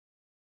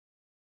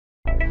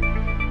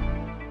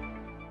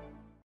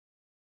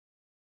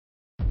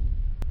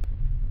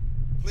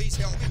please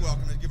help me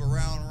welcome and give a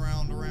round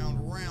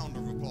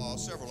of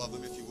applause, several of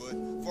them if you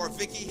would, for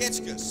Vicki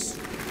Hitzges.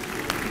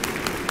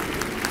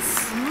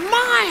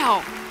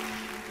 Smile!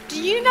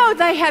 Do you know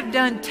they have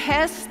done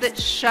tests that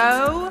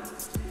show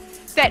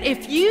that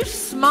if you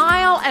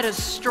smile at a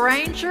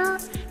stranger,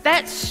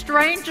 that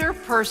stranger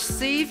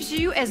perceives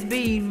you as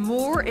being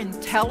more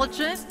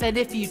intelligent than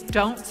if you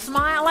don't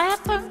smile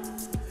at them?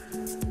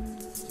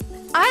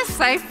 I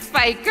say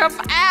fake them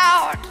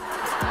out.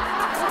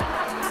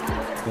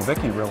 Well,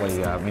 Vicki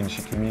really,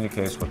 she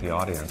communicates with the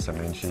audience.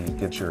 She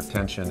gets your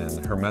attention,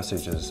 and her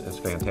message is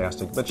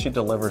fantastic, but she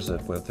delivers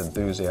it with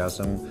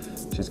enthusiasm.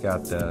 She's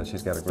got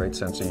a great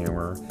sense of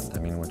humor.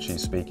 When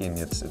she's speaking,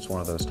 it's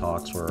one of those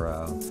talks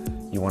where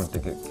you want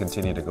it to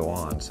continue to go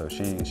on, so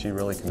she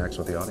really connects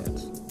with the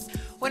audience.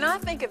 When I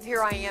think of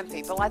Here I Am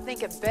People, I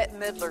think of Bette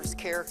Midler's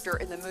character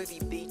in the movie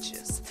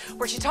Beaches,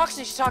 where she talks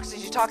and she talks and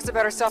she talks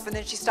about herself, and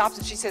then she stops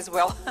and she says,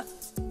 well,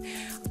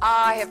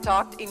 I have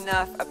talked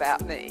enough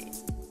about me.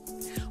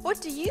 What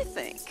do you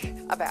think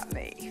about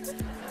me?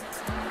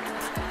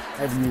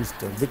 I've used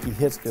Vicki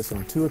Hitzges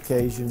on 2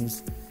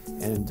 occasions,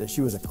 and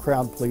she was a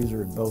crowd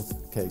pleaser in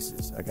both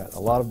cases. I got a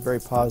lot of very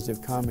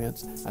positive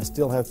comments. I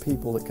still have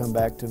people that come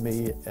back to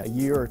me a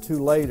year or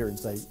 2 later and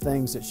say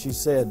things that she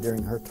said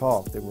during her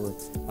talk that were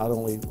not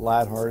only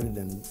lighthearted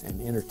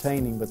and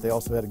entertaining, but they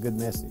also had a good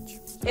message.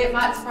 It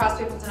might surprise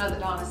people to know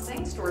that Donna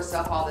sings to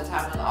herself all the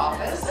time in the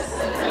office.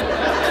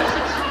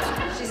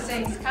 She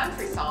sings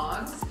country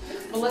songs.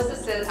 Melissa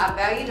says, I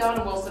value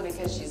Donna Wilson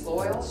because she's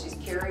loyal, she's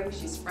caring,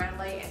 she's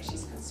friendly, and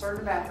she's concerned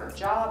about her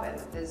job and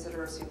the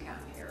visitors who come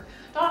here.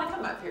 Donna,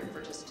 come up here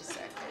for just a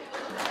second.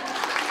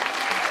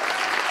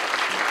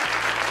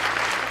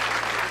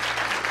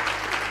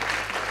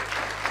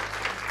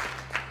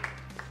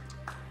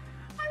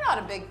 I'm not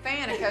a big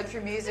fan of country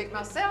music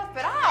myself,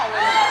 but I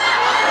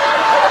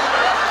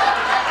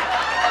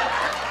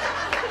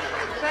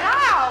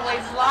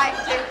always like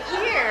to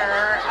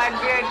hear a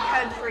good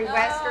country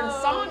western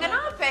song, and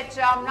I bet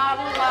you I'm not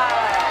alone.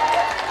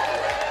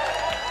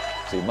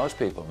 See, most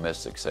people miss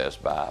success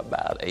by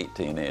about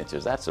 18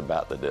 inches. That's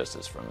about the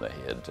distance from the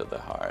head to the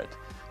heart.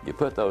 You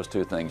put those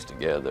 2 things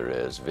together,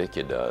 as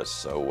Vicki does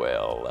so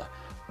well,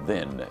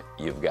 then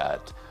you've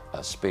got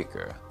a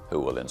speaker who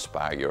will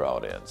inspire your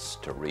audience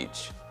to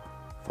reach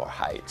for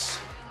heights.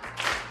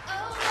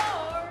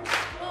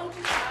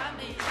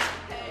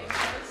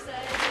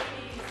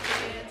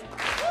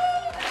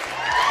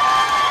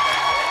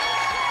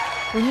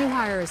 When you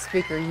hire a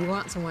speaker, you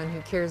want someone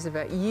who cares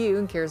about you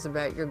and cares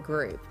about your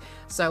group.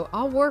 So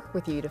I'll work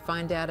with you to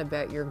find out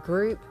about your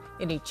group,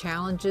 any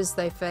challenges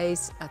they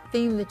face, a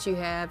theme that you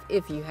have,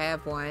 if you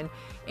have one,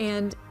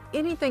 and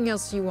anything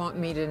else you want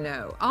me to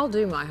know. I'll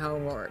do my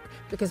homework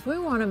because we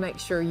want to make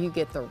sure you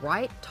get the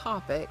right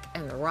topic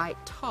and the right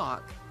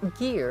talk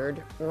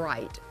geared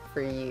right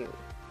for you.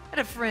 I had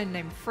a friend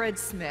named Fred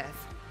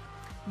Smith,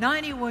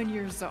 91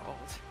 years old.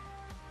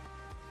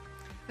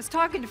 I was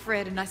talking to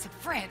Fred and I said,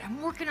 Fred,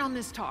 I'm working on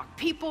this talk.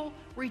 People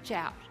reach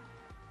out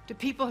to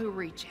people who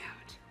reach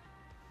out.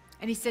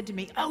 And he said to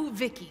me, oh,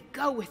 Vicki,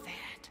 go with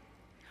that.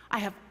 I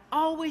have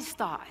always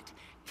thought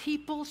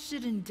people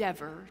should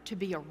endeavor to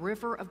be a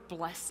river of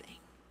blessing.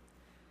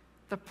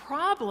 The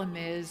problem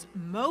is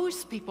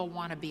most people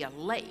want to be a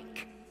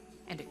lake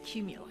and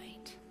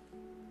accumulate.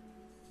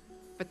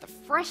 But the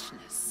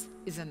freshness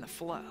is in the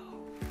flow.